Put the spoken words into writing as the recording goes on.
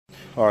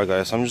Alright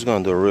guys, I'm just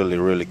going to do a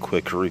really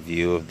quick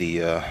review of the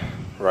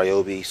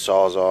Ryobi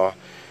Sawzall,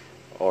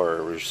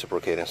 or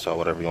Reciprocating saw,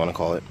 whatever you want to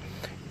call it.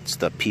 It's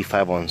the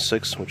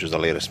P516, which is the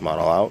latest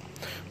model out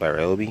by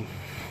Ryobi.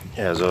 It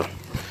has a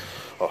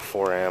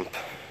 4 amp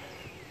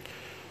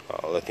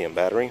lithium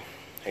battery,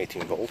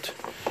 18 volt.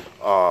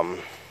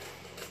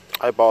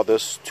 I bought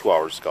this 2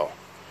 hours ago,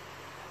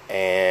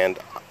 and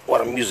what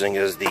I'm using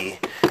is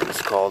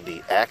it's called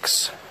the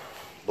X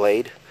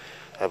blade.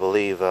 I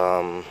believe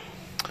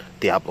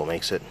Diablo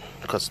makes it.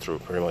 Cuts through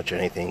pretty much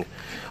anything.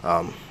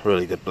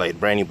 Really good blade,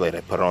 brand new blade. I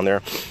put it on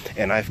there,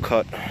 and I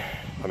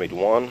made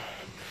 1,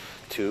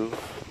 2,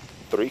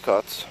 3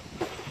 cuts,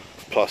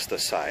 plus the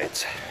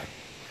sides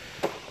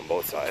on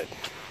both sides.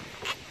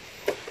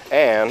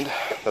 And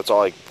that's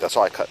all I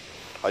cut.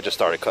 I just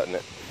started cutting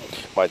it.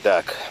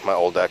 My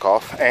old deck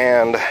off,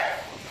 and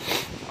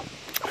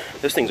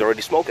this thing's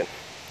already smoking.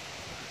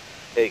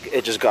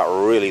 It just got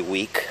really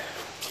weak.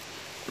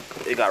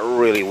 It got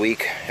really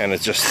weak, and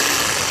it's just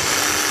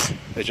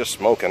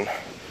smoking.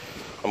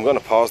 I'm gonna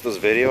pause this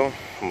video.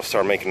 I'm gonna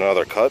start making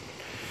another cut,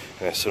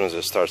 and as soon as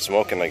it starts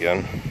smoking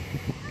again,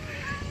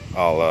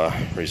 I'll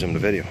resume the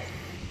video.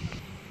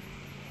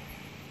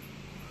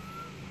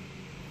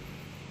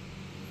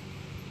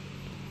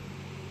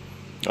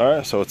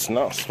 Alright, so it's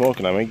not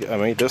smoking. I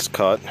made this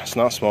cut. It's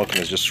not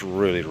smoking. It's just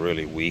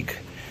really weak.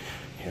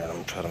 Here, I'm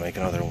gonna try to make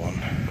another one.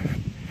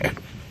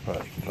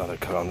 Right, another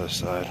cut on this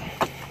side.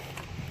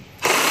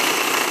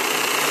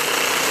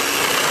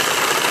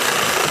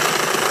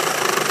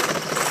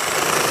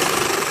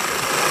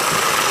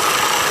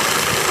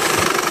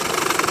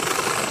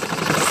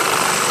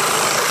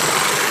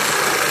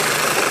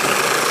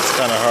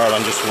 Kind of hard.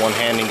 I'm just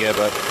one-handing it,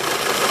 but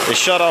it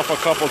shut off a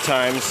couple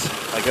times.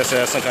 I guess it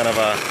has some kind of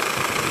a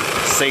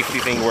safety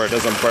thing where it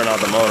doesn't burn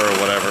out the motor or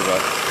whatever,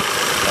 but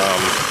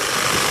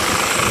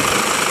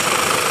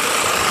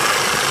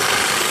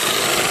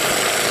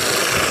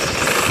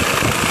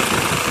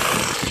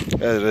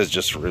it is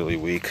just really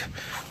weak.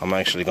 I'm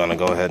actually gonna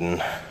go ahead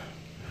and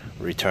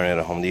return it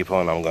at Home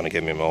Depot, and I'm gonna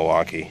get me a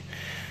Milwaukee.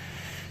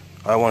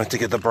 I wanted to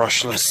get the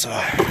brushless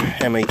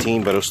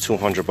M18, but it was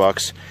 200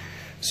 bucks.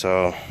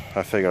 So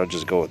I figured I'd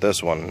just go with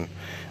this one.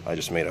 I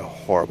just made a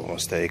horrible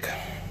mistake.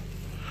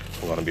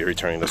 I'm going to be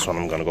returning this one.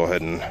 I'm going to go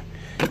ahead and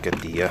get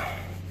the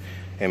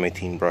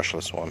M18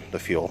 brushless one, the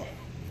fuel.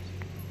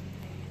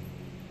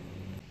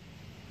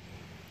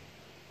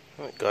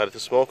 Right, got it to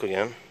smoke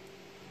again.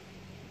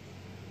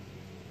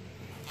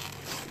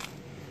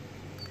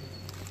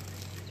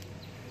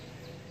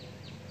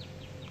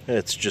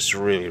 It's just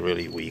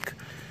really weak.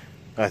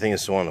 I think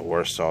it's one of the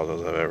worst saws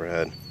I've ever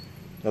had.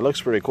 It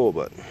looks pretty cool,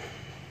 but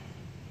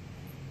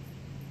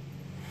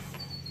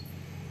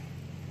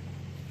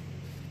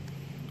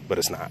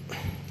it's not.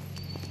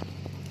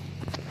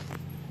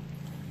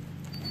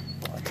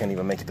 I can't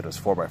even make it to this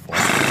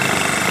 4x4.